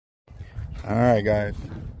All right, guys.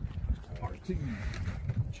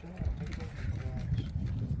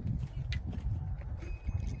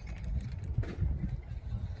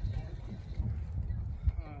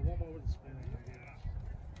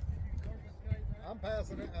 I'm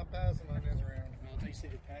passing it. I'm passing on this round. No, they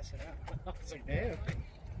said to pass it out. I was like, damn. I'm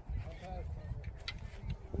passing.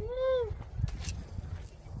 Woo!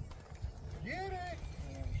 Get it!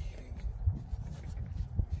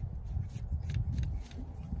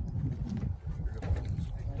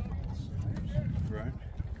 Right.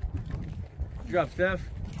 Good job, Steph.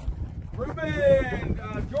 Ruben,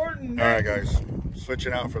 Jordan. All right, guys.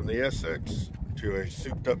 Switching out from the SX to a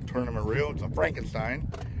souped-up tournament reel. It's a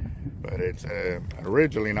Frankenstein, but it's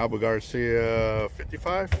originally an Abu Garcia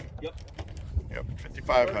 55. Yep. Yep,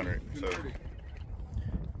 5500. So,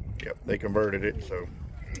 yep, they converted it. So,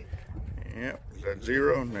 yep, it's at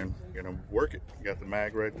 0, and then you're gonna work it. You got the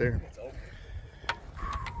mag right there.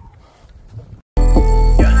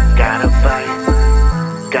 Gotta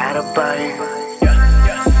bite.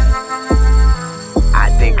 I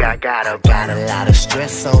think I got a lot of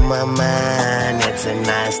stress on my mind. It's a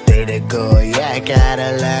nice day to go. Yeah, I got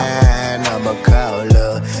a line. I'ma call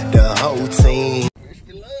the whole team.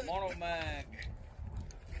 Mono mag.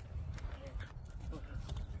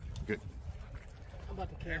 Good. I'm about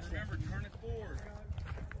to cast. Remember, turn it forward.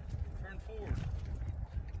 Turn forward.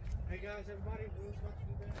 Hey guys, everybody, who's about to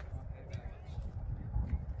do that?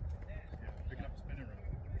 Picking up the spinning rod.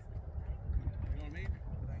 You know what I mean?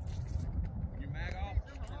 When you mag off,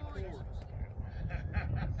 turn it forward.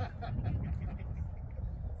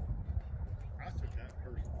 I took that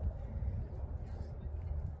personally.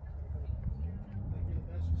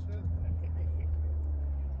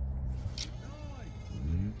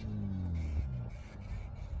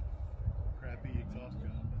 Crappy exhaust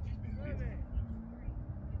job.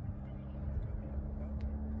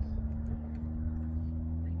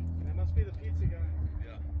 That must be the pizza guy.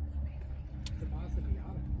 Yeah. The Mazda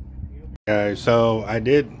Miata. Guys, so I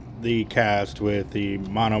did the cast with the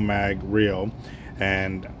monomag reel,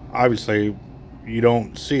 and obviously you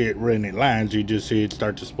don't see it when it lands, you just see it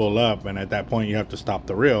start to spool up, and at that point you have to stop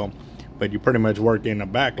the reel, but you pretty much work in a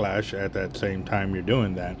backlash at that same time you're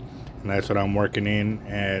doing that, and that's what I'm working in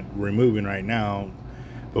at removing right now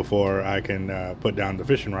before I can put down the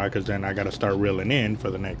fishing rod, because then I got to start reeling in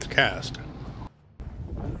for the next cast.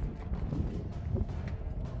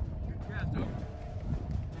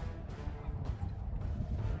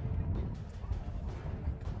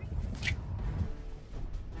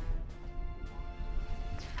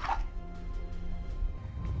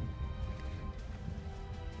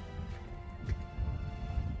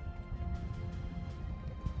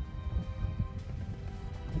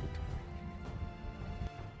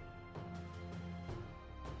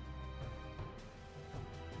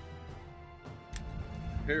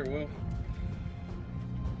 Here, Will.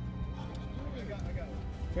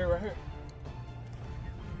 Here, right here.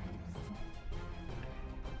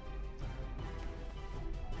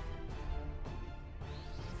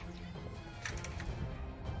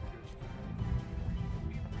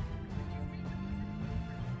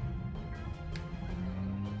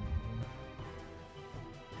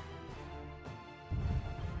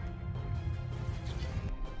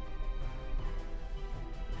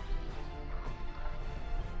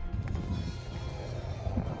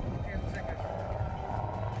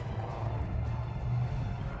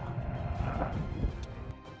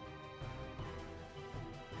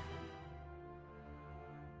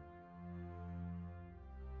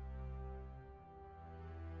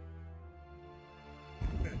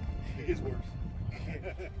 It gets worse.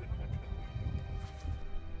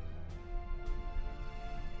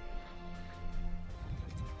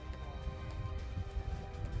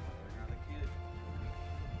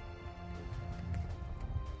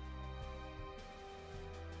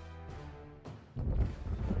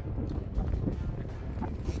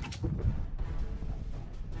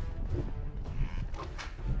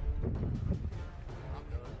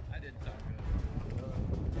 I didn't sound good.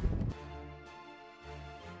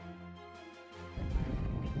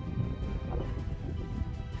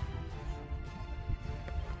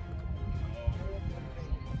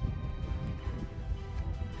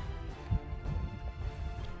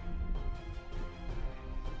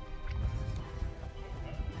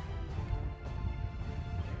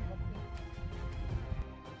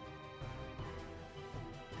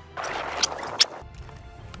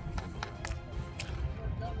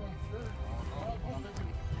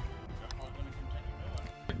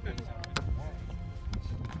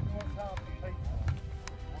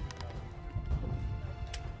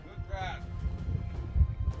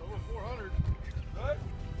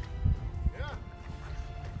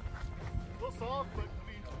 off, but I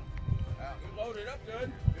mean, We loaded up good.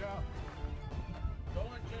 yeah. Don't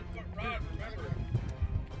let your foot rod, remember.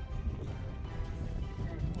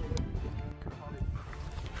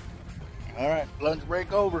 All right, lunch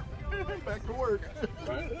break over. Back to work.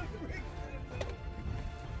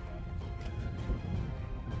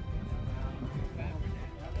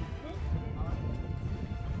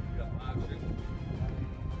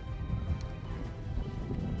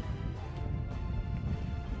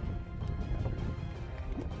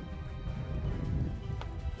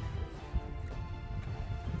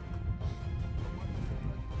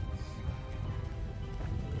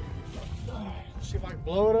 See if I can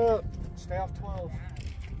blow it up. Stay off 12.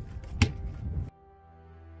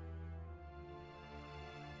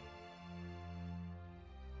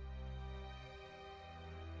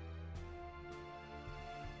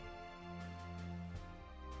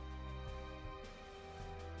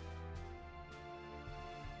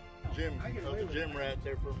 I was a gym rat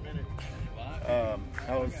there for a minute. I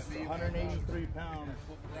was 183 pounds,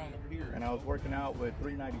 and I was working out with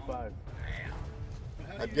 395.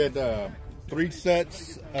 I did 3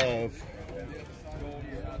 sets of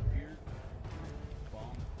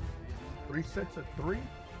 3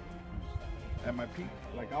 at my peak.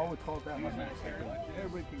 Like I always called that my max.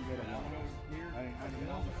 Everybody can get it. I didn't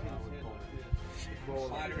know what I would call it. Roll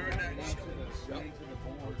like 3 sets of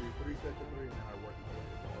 3, and then I work my way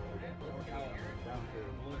down to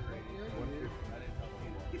 150.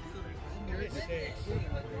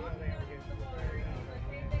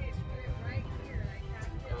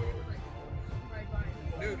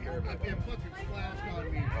 Dude, you're about to get fucking splashed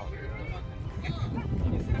on me.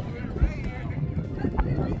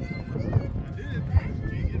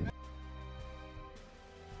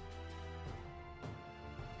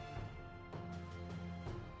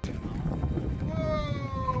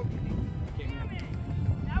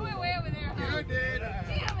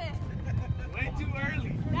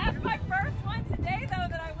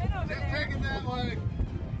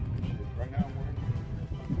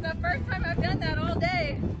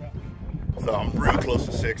 So I'm real close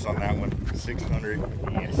to 6 on that one. 600.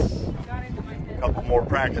 Yes. A couple more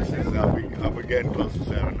practices, I'll be getting close to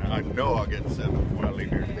 7. I know I'll get 7 before I leave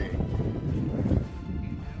here today.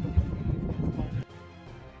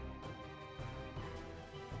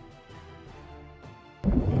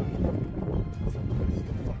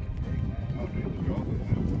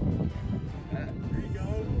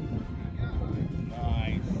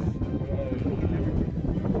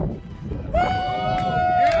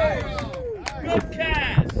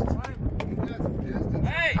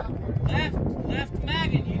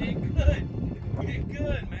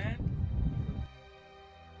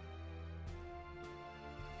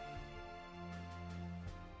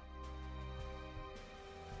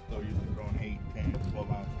 So you're throwing 8, 10,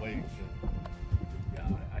 12 ounce weights. Yeah,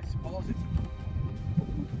 I suppose if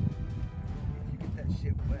you get that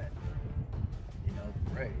shit wet, you know, the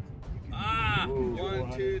braid. Ah,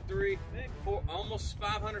 1, 2, 3, 4, almost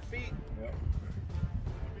 500 feet. Yep.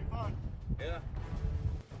 It'll be fun. Yeah.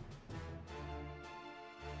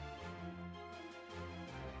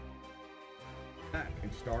 Back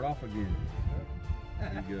and start off again.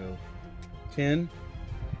 There you go. 10.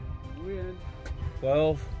 Win.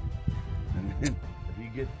 12. And then if you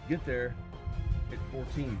get there, hit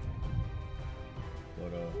 14.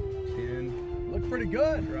 But 10. Looked pretty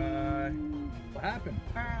good. Try. What happened?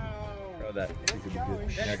 Try that. It could be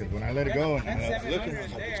good. Yeah, because when I let it go and I was looking, I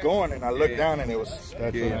was like, it's going, and I looked down and it was,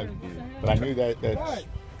 that's but I knew that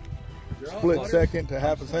split second to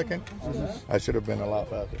half a second, I should have been a lot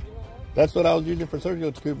faster. That's what I was using for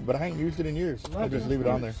circular scoop, but I ain't used it in years. I just leave it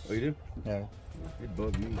on there. Oh, you do? Yeah. It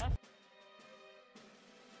bugged me.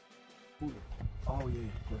 Oh,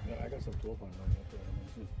 yeah. I got some 12 on right there.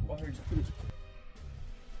 Oh, here, just put it.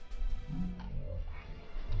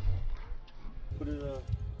 Put it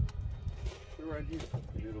right here.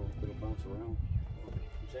 It'll bounce around. I'm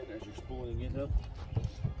saying as you're spooling it up.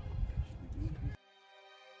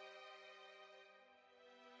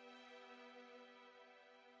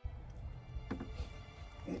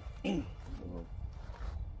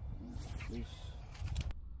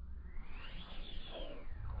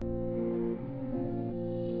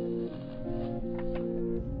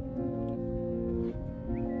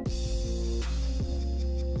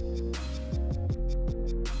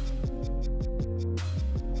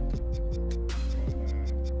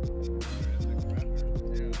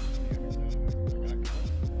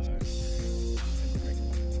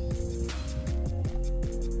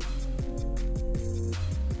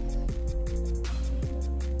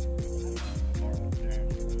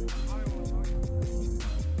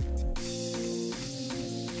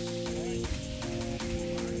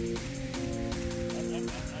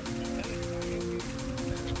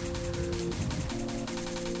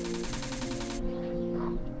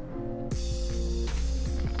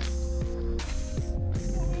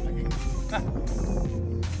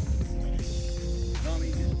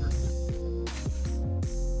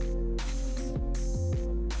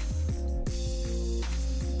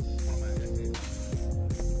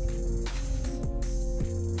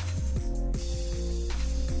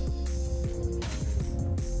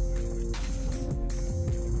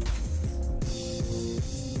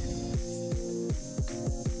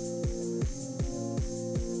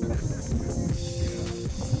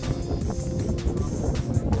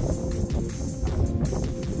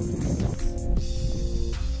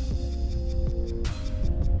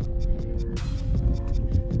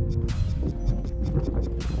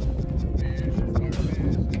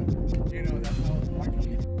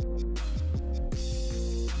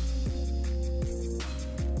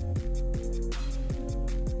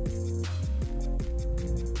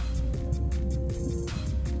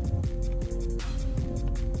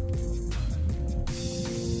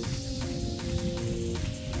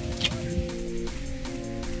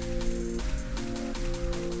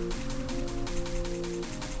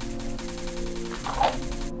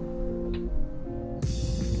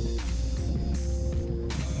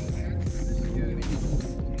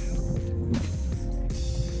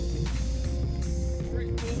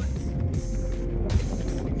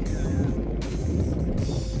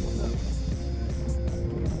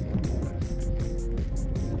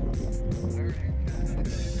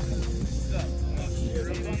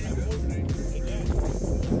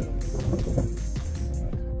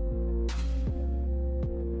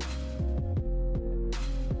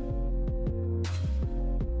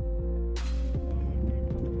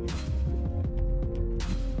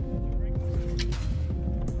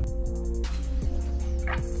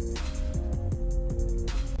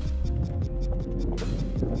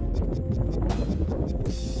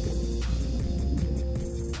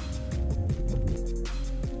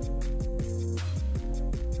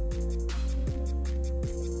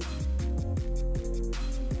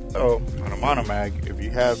 So on a monomag, if you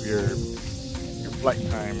have your flight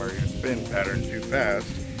time or your spin pattern too fast,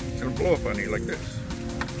 it's gonna blow up on you like this.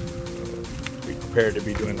 So be prepared to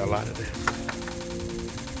be doing a lot of this.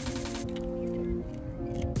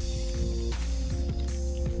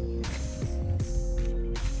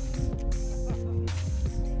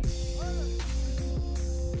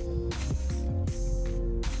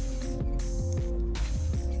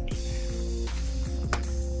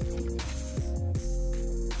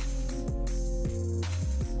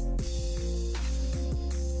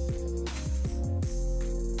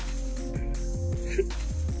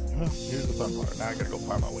 Well, here's the fun part. Now I gotta go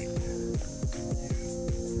find my wing.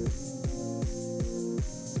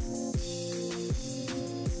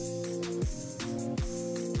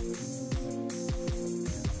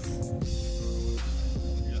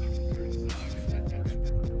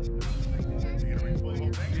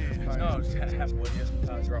 No, it's halfway.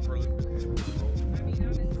 Drop early.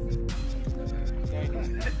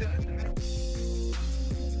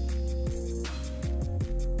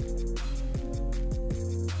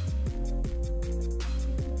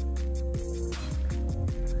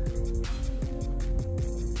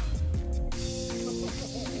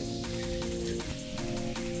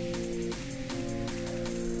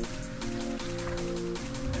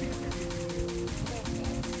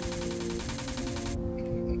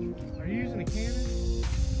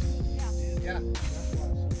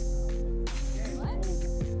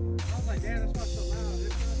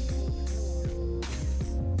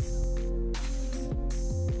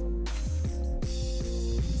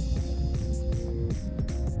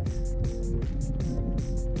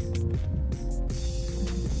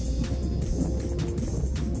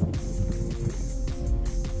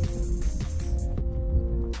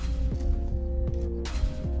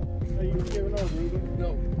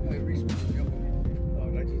 No, I recently jumped.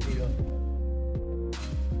 I just need a.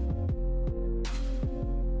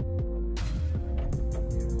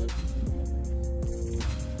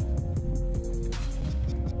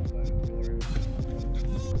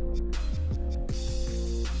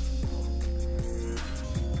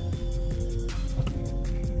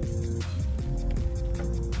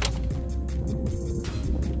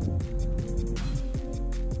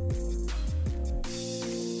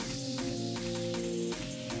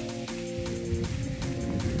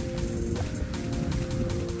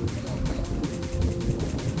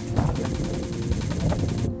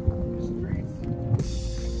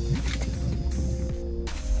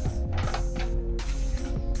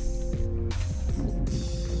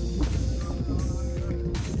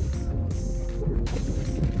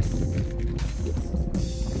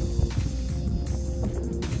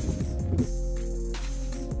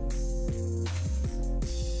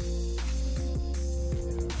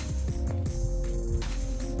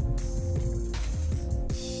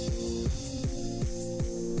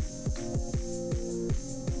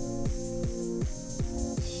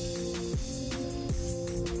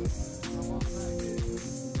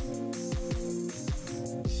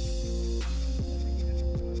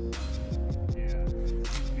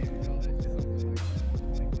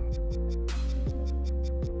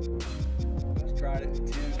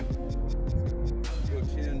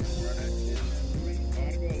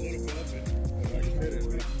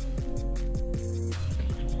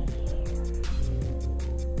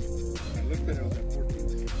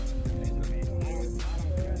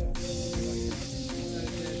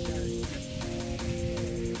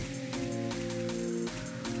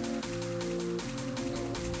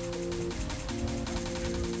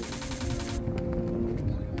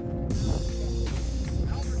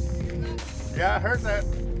 Yeah, I heard that.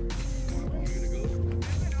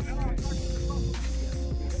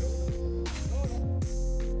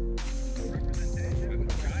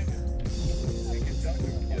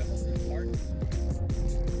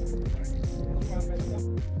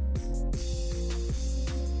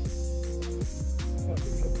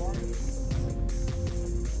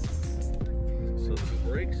 So the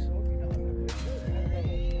brakes.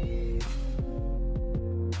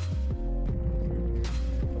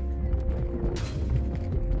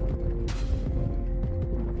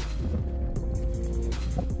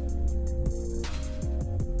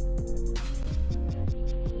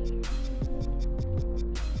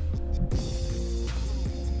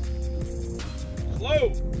 Slow.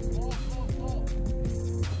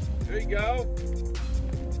 There you go.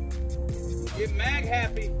 Get mag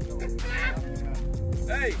happy.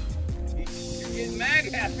 Hey, you're getting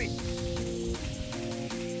mag happy.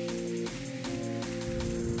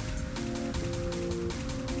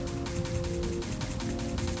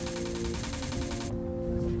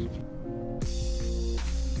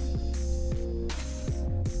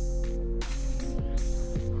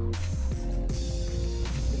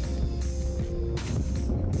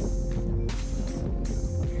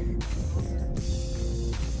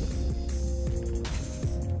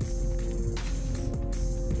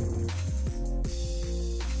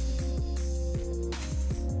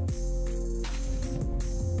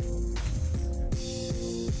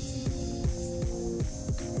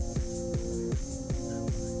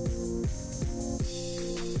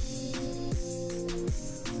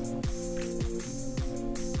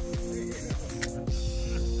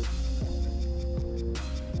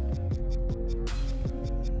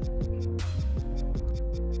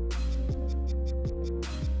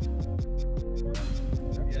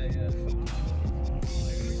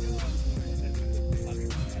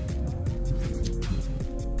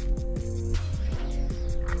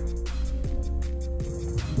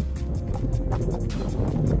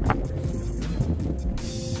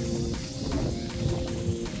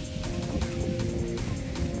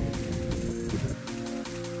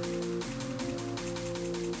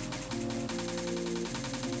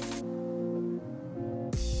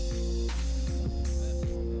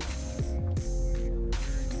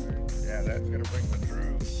 That's gonna bring the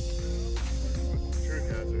true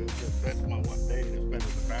hazard. That's my one day to spend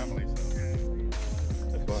with the family, so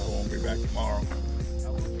that's why I won't be back tomorrow. I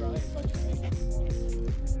will try if I can make it tomorrow.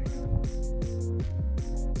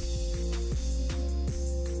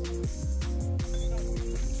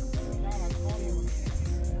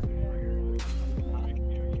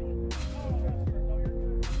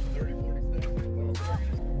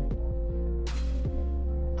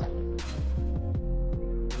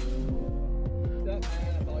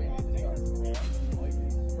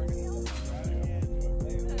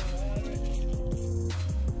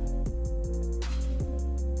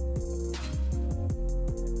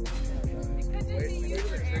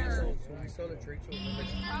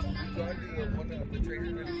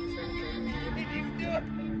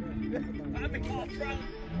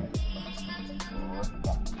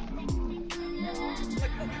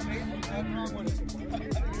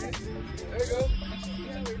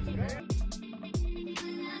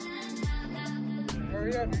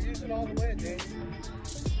 Hurry up, you're using all the wind, Dave.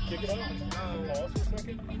 Kick it off. Pause for a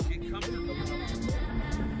second. Get comfortable.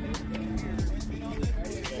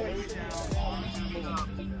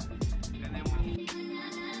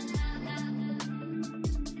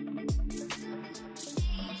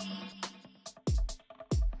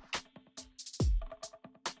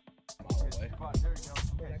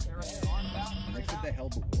 They said they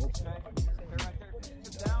held the world.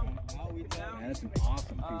 And it's an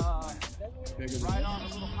awesome piece of land. Bigger than Right this, on a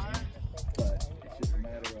little higher. but it's just a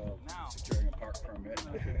matter of securing a park permit.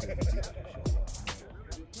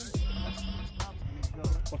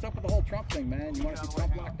 What's up with the whole Trump thing, man? You want to see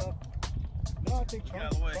Trump locked up? No, I think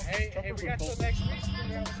Trump. Hey, we got till next week to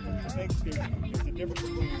figure out what's going on. There's a difference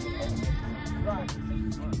between the Right.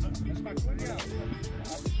 That's my point. Yeah.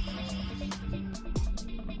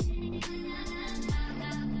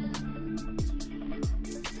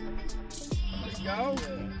 go.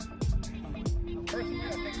 Personally,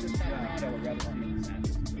 I think this time around I would rather see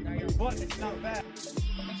the Sanders. But it's not bad.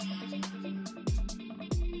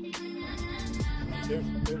 There's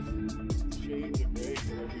shades of gray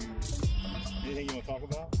for anything you want to talk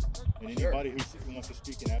about, and anybody who wants to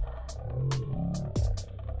speak in that.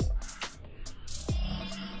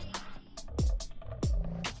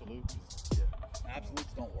 Absolutes. Yeah.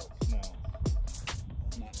 Absolutes don't work. No.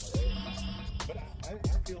 Not but I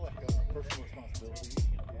feel like personal responsibility is.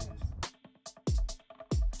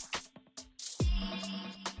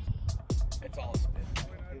 It's all a spin.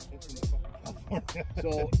 It's in the fucking California. So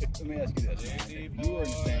let me ask you this: man. If you were in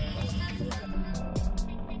the same boat,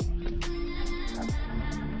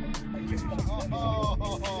 you were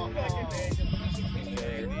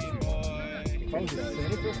If I was a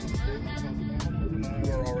senator from the state,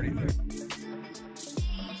 you were already there.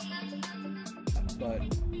 But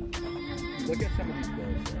look at some of these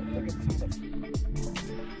bills. Look at some of the.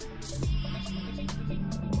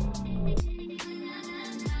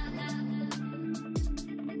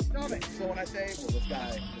 So when I say, well, this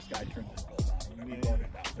guy turned this bill down, we voted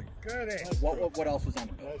it down. Good. What else was on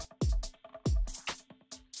the bill?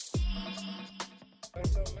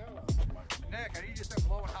 Nick, I need you to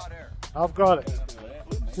blow hot air. I've got it.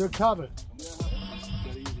 You're covered.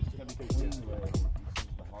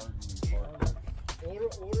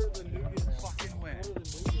 Order the nougat. Fucking win.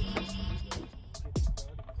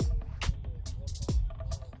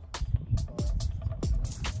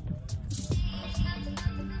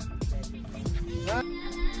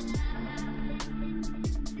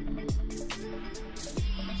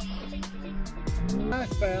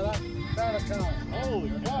 Nice fella. Fella car.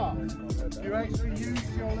 Holy cow. You actually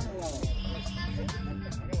used your little one.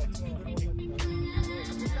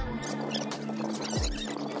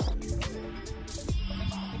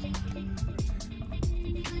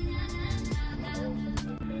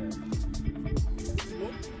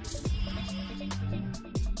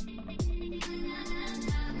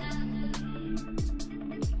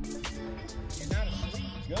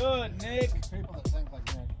 Good, Nick. People that think like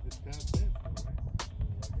Nick. It's kind of thin.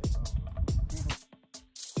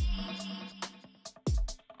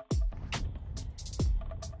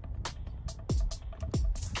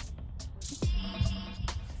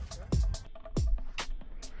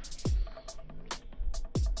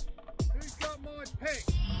 Who's got my pick?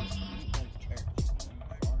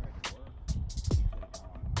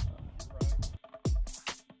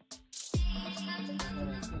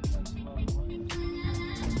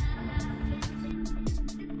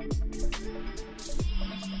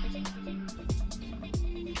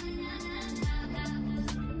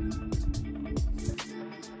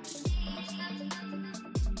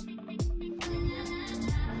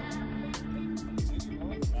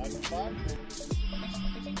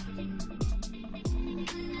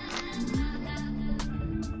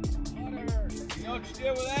 You know what you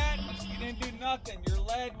did with that? You didn't do nothing. Your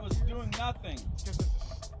lead was doing nothing. Because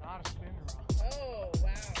it's not a spinner rod. Oh,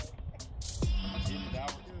 wow.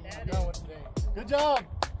 That is, Good job.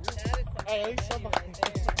 that is something Hey, at least heavy somebody. right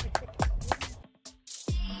there.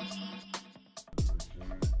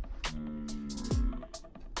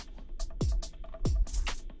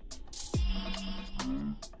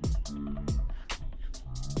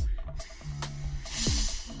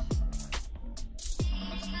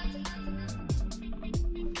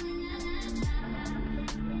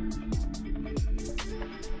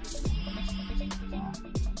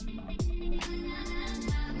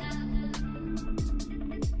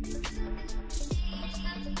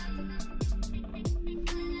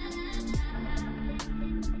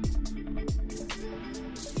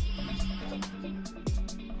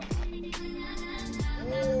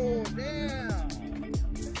 Oh, damn.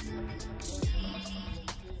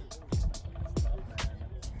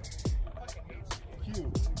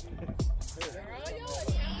 Q. Are all y'all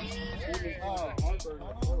Italian? Oh, Harper.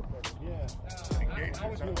 Yeah. I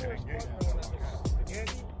was more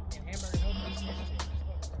spaghetti and hamburger helper.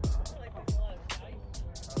 Like there's a lot of Italian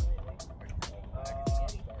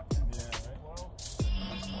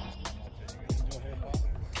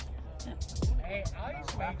Hey, I used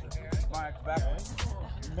to make it. Mike's back.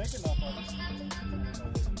 You're making enough of it.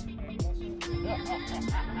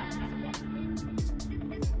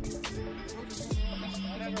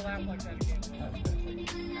 I'll never laugh like that again.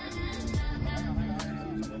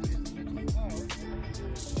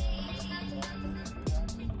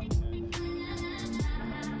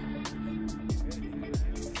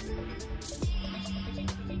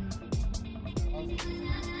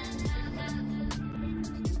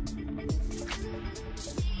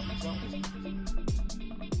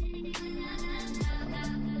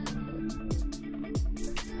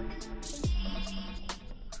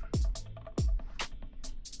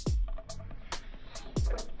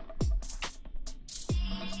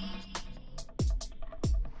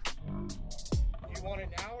 You want it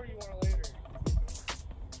now or you want it later?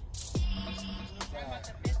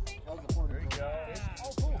 There you go.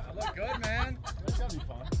 Oh, cool. Look good, man. It's gotta be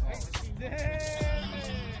fun. Damn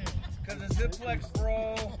it. Because of Zipflex,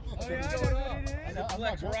 bro. Oh, yeah, Show I it know up. what it is. I'm not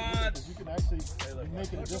Zipflex joking, rods. because you can actually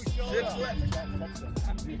make it a difference. Zipflex.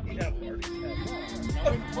 Yeah,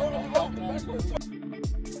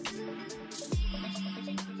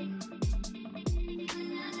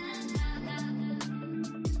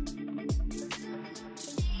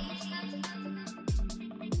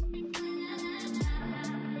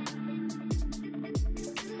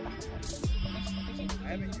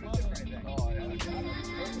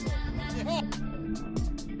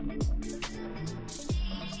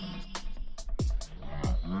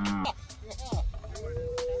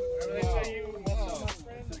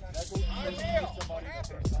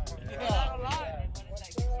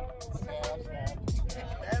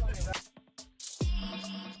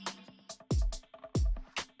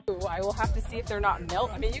 I will have to see if they're not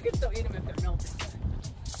melted. I mean, you can still eat them if they're melted.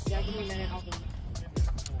 Yeah, give me a minute. I'll do them.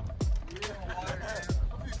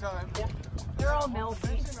 A few times. Yeah. They're all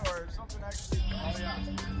melty. Or something actually. Oh yeah.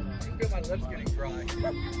 I feel my lips getting dry.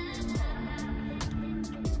 Well,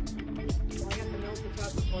 I got the melted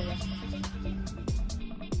chocolate for you.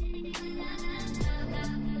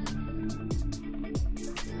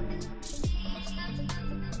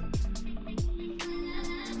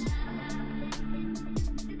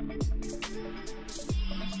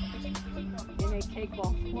 In a cake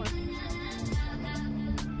ball form.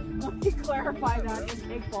 Let me clarify that, in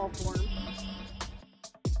cake ball form.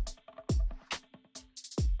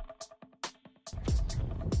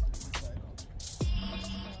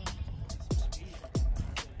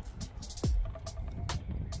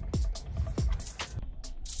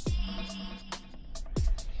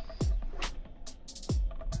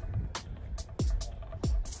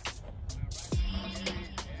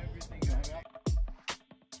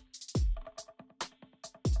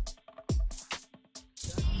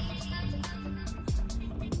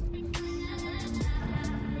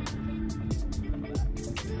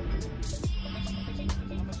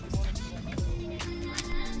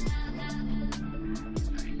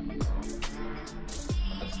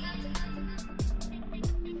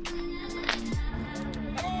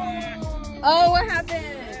 Oh, what happened?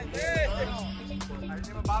 I didn't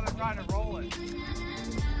even bother trying to roll it.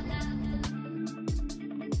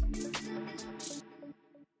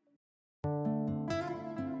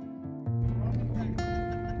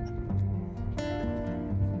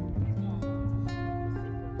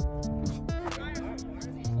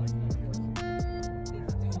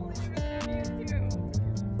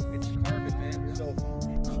 It's carbon, man. So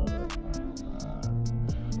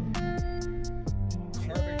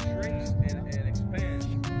carbon shrinks and expands.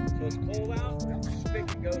 So it's cold out, the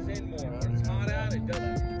spigot goes in more. When it's hot out, it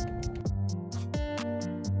doesn't.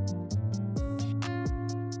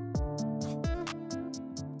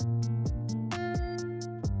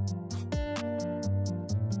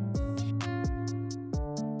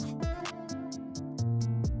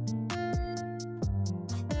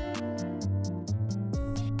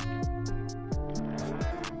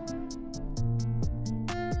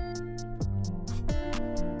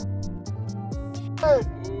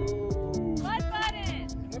 What button?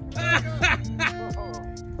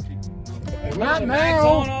 Not Mag's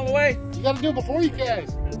on now. all the way. You got to do it before you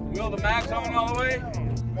cast. Will the mag's on all the way?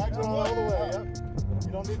 Back on all the way. Yep.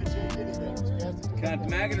 You don't need to change anything. Just cast it. Can I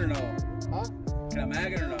mag it or no? Huh? Can I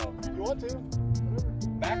mag it or no? If you want to.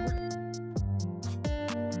 Backward?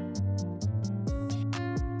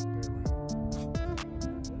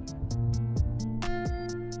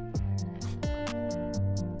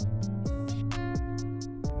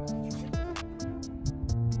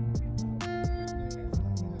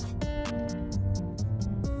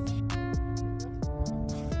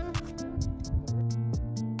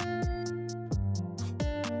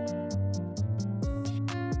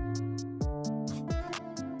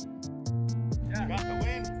 Got the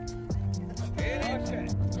win.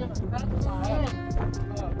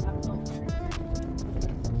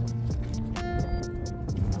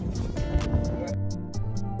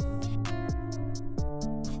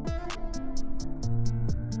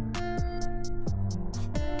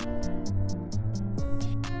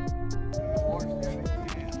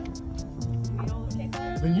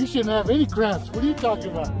 Then you shouldn't have any cramps. What are you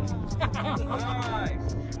talking about?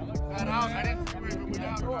 Nice. Got out. I didn't see where it went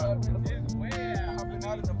out. I've been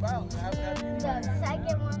out and about. I haven't had any. The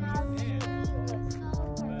second one I was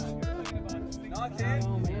Not it.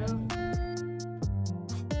 Oh, man.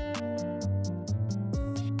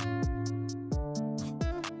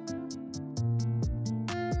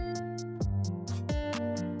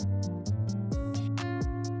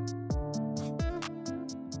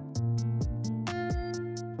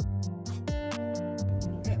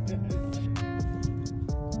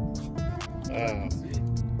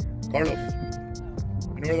 Carlos,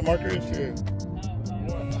 you know where the marker is too?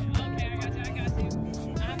 Okay, I got you.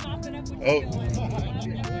 I'm mopping up what Oh. you're doing. I'm mopping up what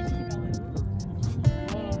you're doing.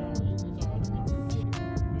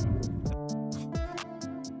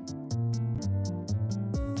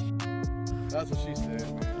 That's what she said,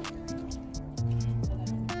 man.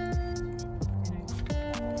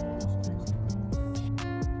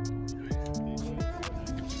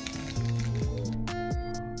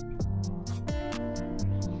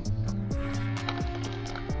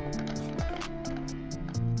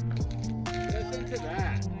 Listen to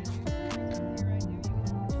that.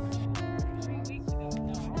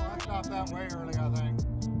 Oh, I shot that way early, I think.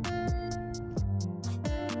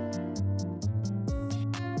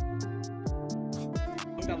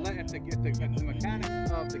 If the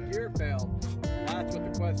mechanics of the gear fail, that's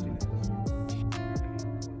what the question is.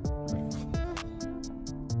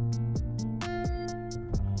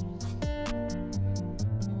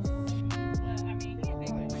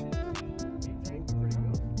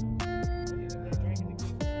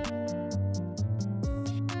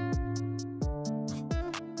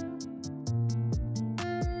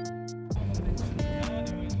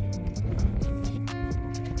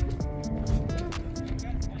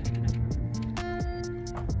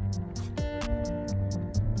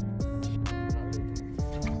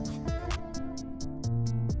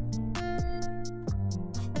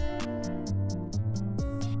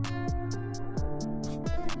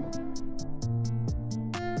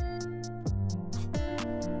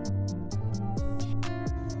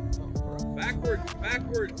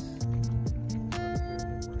 Backwards.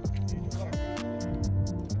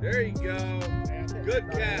 There you go. Good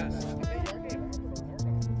cast.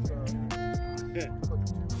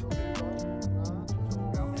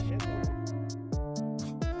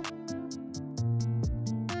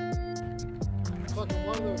 Fucking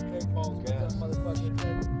one of those cake balls got that motherfucker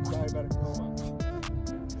diabetic coma.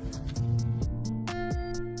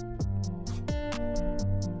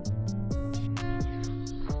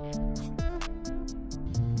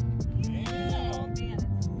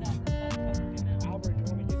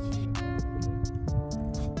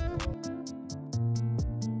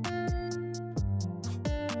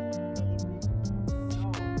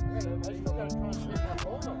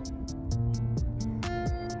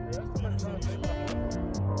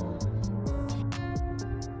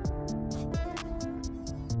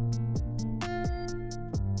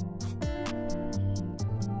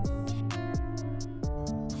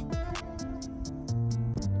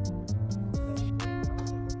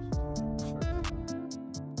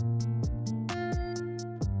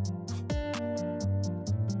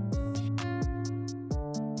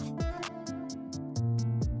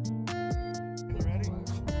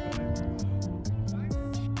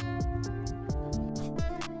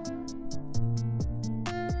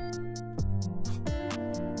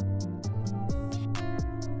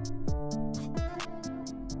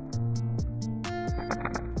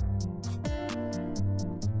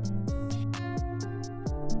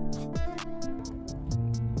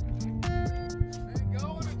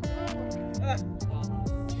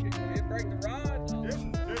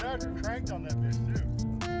 On that bitch too.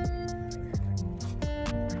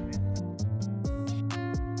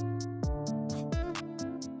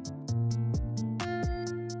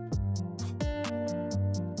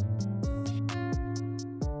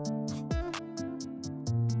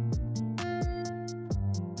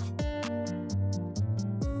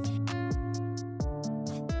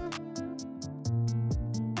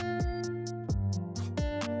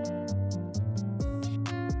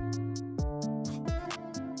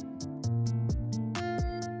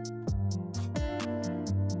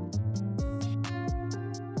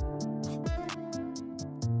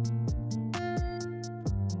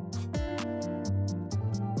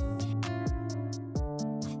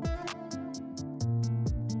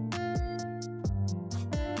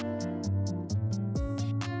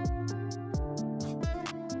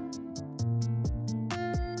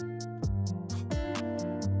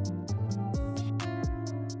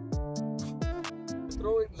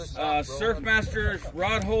 Surfmaster's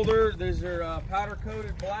rod holder. These are powder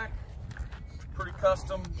coated black. Pretty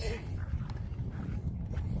custom.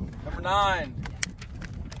 Number 9.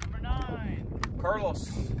 Carlos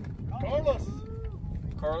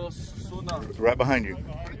Suna. It's right behind you.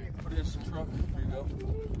 Put it in some truck. There you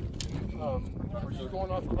go. Are you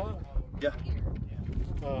going off the line? Yeah.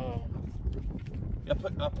 Yeah.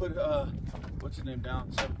 I put what's your name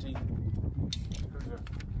down? 17.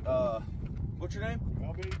 What's your name?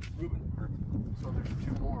 Ruben. So there's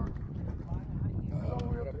 2 more.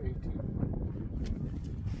 We're up 18.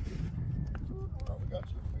 Oh, we got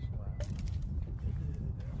you.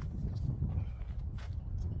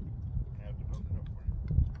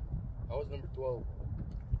 I was number 12.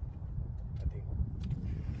 I think.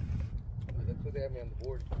 That's what they have me on the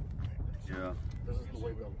board. Yeah. This is the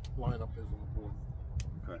way the lineup is on the board.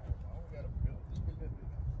 Okay.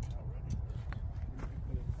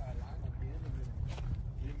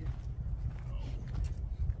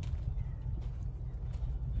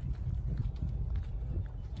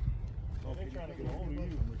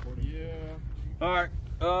 All right,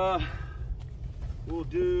 we'll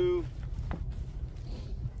do,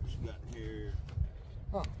 what you got here?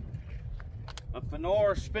 Huh. A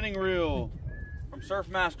Fanor spinning reel from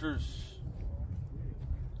Surfmasters.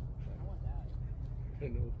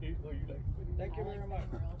 Thank you very much.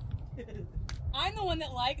 I'm the one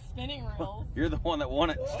that likes spinning reels. You're the one that won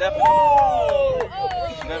it, Stephanie.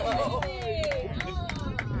 Stephanie.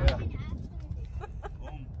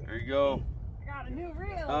 There you go. I got a new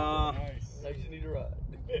reel. Nice. Now you just need to ride.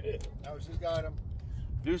 Now she's got him.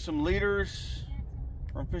 Do some leaders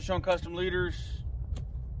from Fish on Custom Leaders.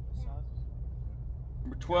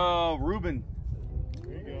 Number 12, Ruben.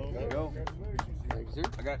 There you go. There you go. Thank you,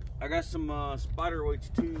 sir. I got some spider weights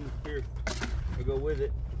too here to go with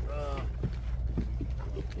it.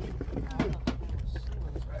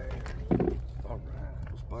 All right.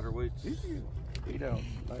 Spider weights. 8 ounce.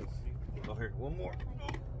 Nice. Oh, here, one more.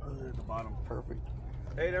 Oh, at the bottom. Perfect.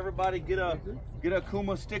 Hey, everybody, get a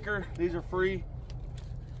Akuma sticker. These are free.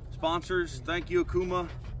 Sponsors, thank you, Akuma.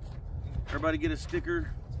 Everybody get a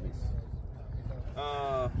sticker.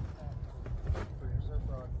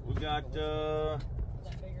 We got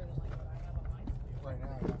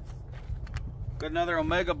another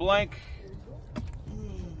Omega blank.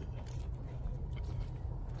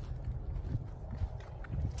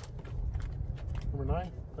 Number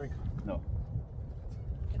 9? Thanks. No.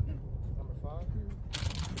 Number 5?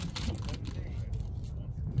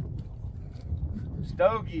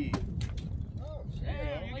 Stogie. Oh,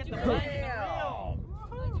 Yeah, you get the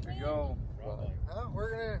There you go.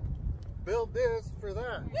 We're gonna build this for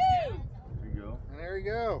that. There you go. And there you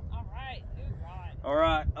go. All right. Good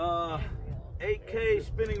ride. All right. 8K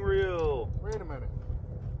spinning reel. Wait a minute.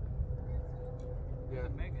 Yeah.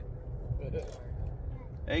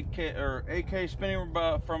 8K spinning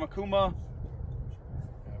from Akuma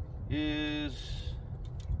is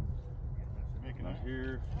Making right it.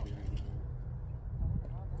 here.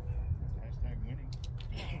 Hashtag winning.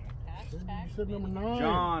 Hashtag You said number 9.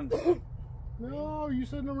 John. No, you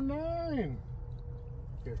said number 9.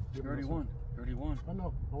 Here, give me this one. 31. I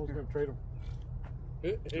know. I was going to trade him.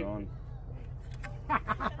 John.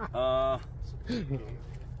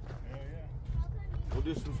 We'll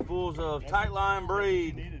do some spools of tight line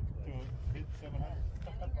braid. Needed to hit 700.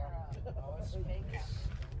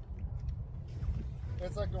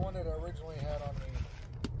 It's like the one that I originally had on the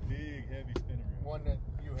Big, heavy spinning reel. one that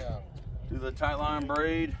you have. Do the tight line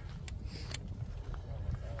braid.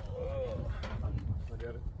 I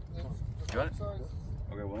got it. It's Got it? size.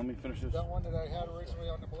 Okay, well, let me finish this. That one that I had originally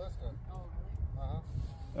on the ballista.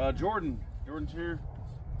 Jordan. Jordan's here.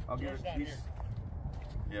 I'll give it. Jordan's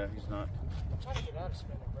not Yeah, he's not. I'm trying to get out of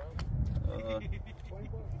spinning, bro.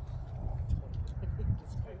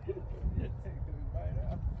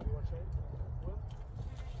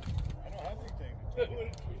 I don't have anything. You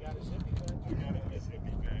got a zippy bag. You got a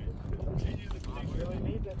zippy bag. I really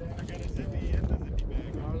need that bag. I got a zippy and the zippy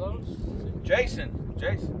bag. Are those? Jason.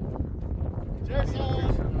 Jason's passed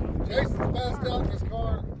out in his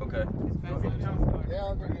car. Okay. Yeah, I'm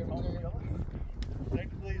gonna give it to you.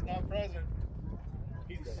 Technically, he's not present.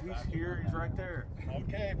 He's here. He's right there.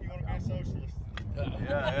 Okay, if you want to be a socialist.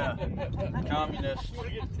 Yeah. Communist.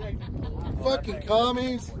 Fucking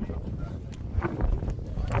commies.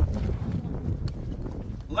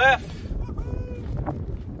 Left.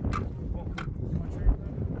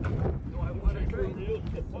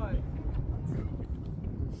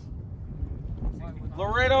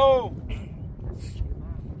 Laredo.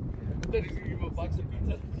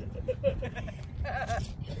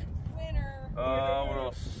 Winner. What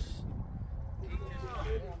else?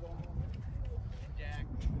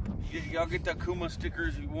 Y'all get the Akuma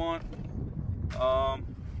stickers if you want. The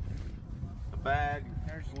bag.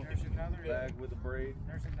 There's another Bag with a braid.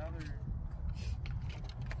 There's another.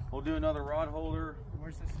 We'll do another rod holder.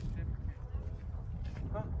 Where's the certificate?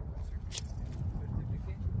 Huh?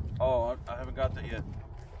 Oh, I haven't got that yet.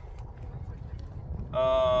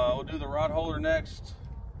 We'll do the rod holder next.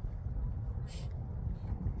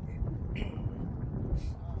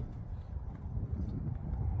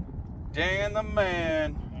 Dan the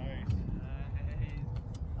man.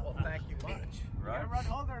 Well, thank you much. Right. You run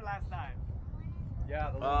holder last time.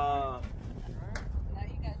 Yeah. Now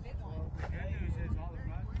you got a big one. The good news is all the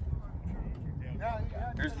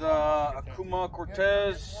rods. Here's the Akuma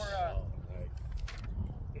Cortez.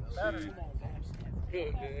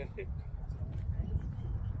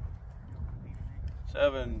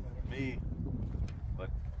 Seven B, but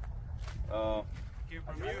Came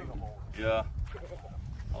from you. yeah,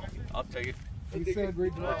 I'll take it. He said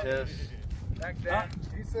redraw it. Cortez. Thanks, Huh? Dan.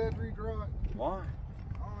 He said redraw it. Why?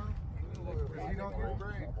 Because he don't get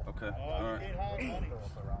great. Okay. You All can't hide money.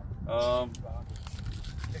 right.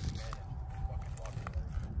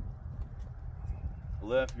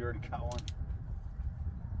 Left. You already got one.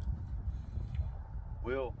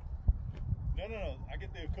 Will. No. I get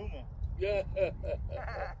the Akuma. Yeah.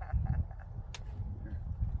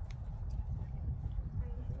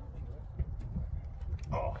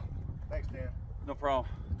 No problem.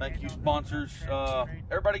 Thank you, sponsors.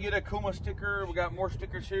 Everybody get a Kuma sticker. We got more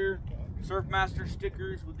stickers here. Surfmaster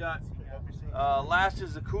stickers. We got last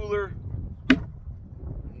is the cooler.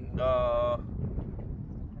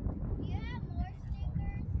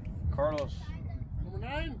 Carlos. Number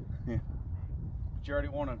 9. Yeah. But you already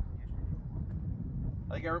won it.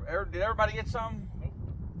 I think did everybody get something?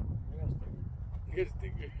 You get a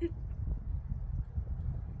sticker. Tito,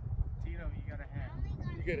 you got a hat.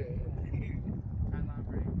 You get a Timeline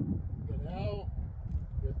break. You got Al.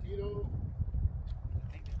 You got Tito.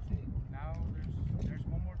 Now there's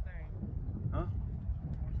one more thing. Huh?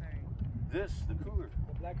 One more thing. This, the cooler.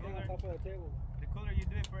 The black thing on top of the table. The cooler, you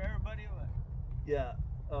do it for everybody or what? Yeah.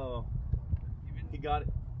 Oh. He got it.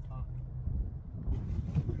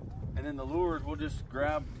 And then the lures, we'll just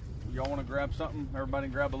grab. Y'all want to grab something? Everybody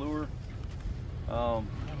grab a lure. You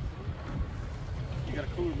got a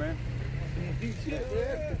cooler, man. Hey,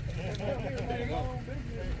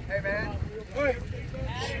 man. Hey.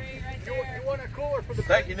 You want a cooler for the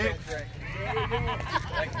Thank you, Nick. Thank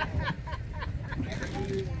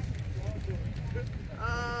you.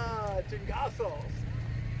 Chingazos.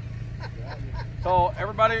 So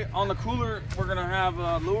everybody on the cooler, we're gonna have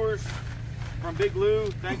lures from Big Lou.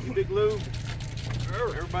 Thank you, Big Lou.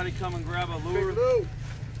 Everybody come and grab a lure. Big Lou.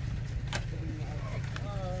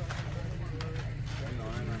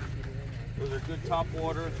 Those are good top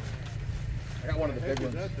water. I got one of the big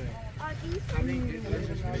ones. There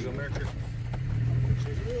you go, Merry Christmas.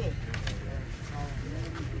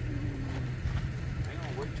 Hang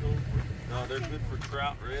on, wait till. No, they're good for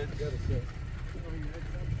trout, reds.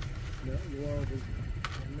 No, you are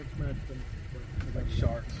mixed match them like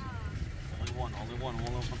sharks. Only one.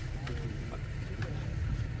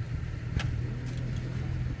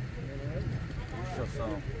 So.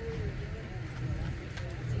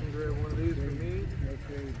 Grab one of these for me.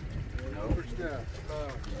 Okay. Overstep.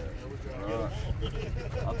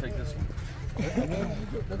 I'll take this one.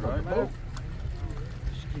 Right.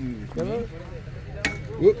 Excuse me.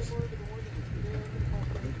 Whoops.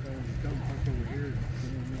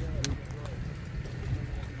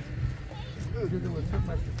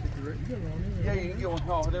 Yeah, you can get one.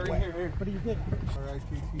 Oh, there, here. What do you get?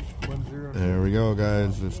 There we go,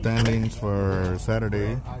 guys. The standings for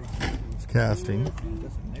Saturday is casting,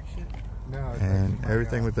 and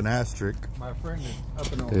everything with an asterisk My friend is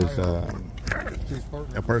up in is Ohio.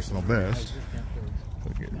 a personal best.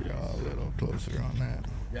 We'll get y'all a little closer on that.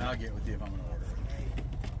 Yeah, I'll get with you if I'm going to order it.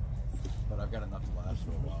 But I've got enough to last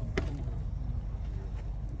for a while.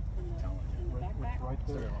 Right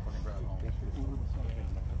there.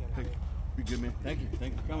 Be good, man. Thank you for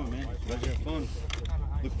coming, man. Glad you had fun.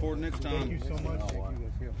 Look forward to next time. Thank you so much.